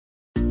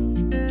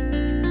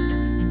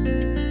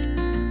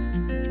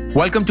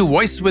Welcome to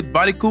voice with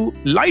Warikoo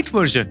light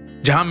version,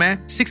 जहां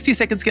मैं 60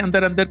 seconds के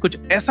अंदर अंदर कुछ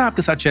ऐसा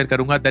आपके साथ शेयर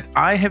करूंगा that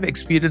I have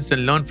experienced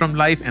and learn from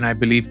life and I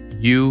believe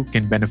you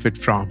can benefit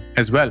from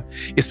as well.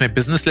 इसमें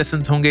बिजनेस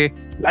लेसन्स होंगे,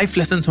 लाइफ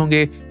लेसन्स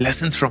होंगे,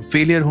 लेसन्स फ्रॉम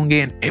फेलियर होंगे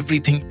and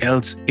everything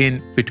else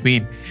in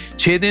between.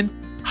 6 दिन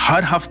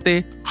हर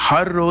हफ्ते,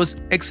 हर रोज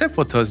एक्सेप्ट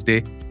फॉर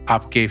थर्सडे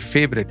आपके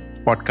फेवरेट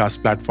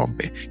पॉडकास्ट प्लेटफॉर्म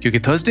पे, क्योंकि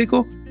थर्सडे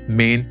को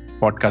मेन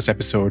पॉडकास्ट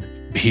एपिसोड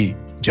भी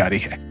जारी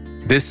है।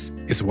 This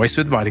is voice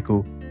with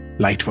Warikoo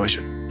light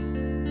version.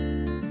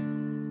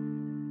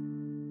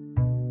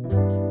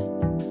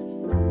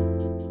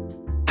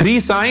 Three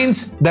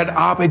science that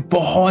आप एक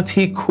बहुत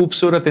ही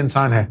खूबसूरत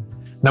इंसान है।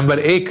 नंबर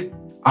 1,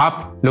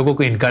 आप लोगों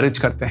को इंकरेज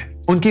करते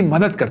हैं, उनकी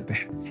मदद करते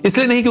हैं,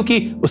 इसलिए नहीं क्योंकि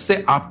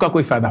उससे आपका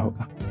कोई फायदा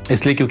होगा,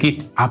 इसलिए क्योंकि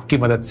आपकी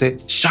मदद से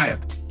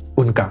शायद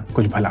उनका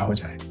कुछ भला हो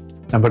जाए।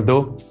 नंबर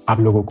 2, आप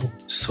लोगों को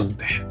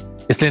सुनते हैं,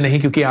 इसलिए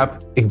नहीं क्योंकि आप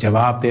एक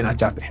जवाब देना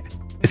चाहते हैं,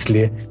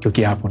 इसलिए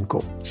क्योंकि आप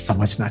उनको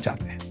समझना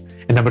चाहते हैं।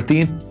 नंबर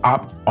 3,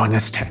 आप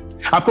ऑनेस्ट हैं।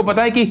 आपको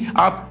पता है कि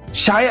आप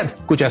शायद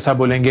कुछ ऐसा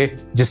बोलेंगे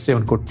जिससे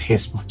उनको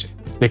ठेस पहुंचे,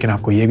 लेकिन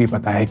आपको यह भी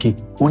पता है कि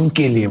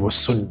उनके लिए वो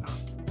सुनना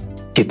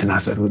कितना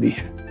जरूरी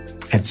है।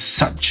 एंड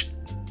सच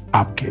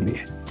आपके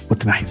लिए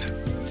उतना ही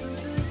जरूरी।